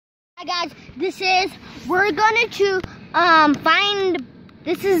Hi guys, we're going to find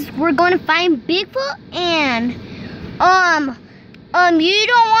Bigfoot, and you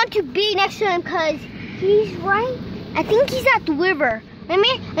don't want to be next to him because he's right. I think he's at the river. Let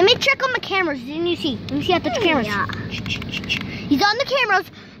me check on the cameras. Didn't you see? Let me see at the cameras. Yeah. He's on the cameras,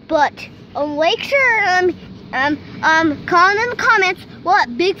 but make sure comment in the comments what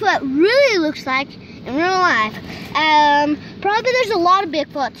Bigfoot really looks like in real life. Probably there's a lot of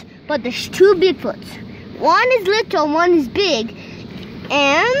Bigfoots, but there's two Bigfoots. One is little, one is big.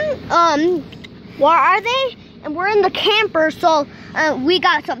 And where are they? And we're in the camper, so we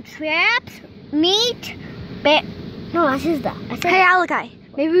got some traps, meat, no, I said that. Hey, Alakai,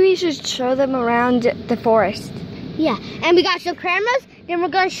 maybe we should show them around the forest. Yeah, and we got some cameras. Then we're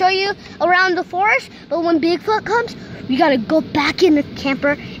gonna show you around the forest. But when Bigfoot comes, we gotta go back in the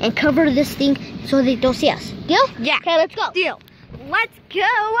camper and cover this thing so they don't see us. Deal? Yeah. Okay, let's go. Deal. Let's go.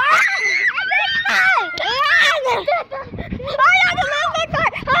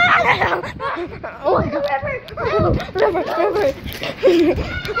 River.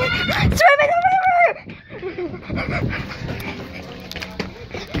 Swimming the river.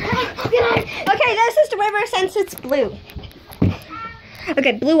 Okay, this is the river since it's blue.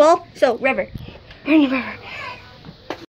 Okay, blue all, so river. We're in the river.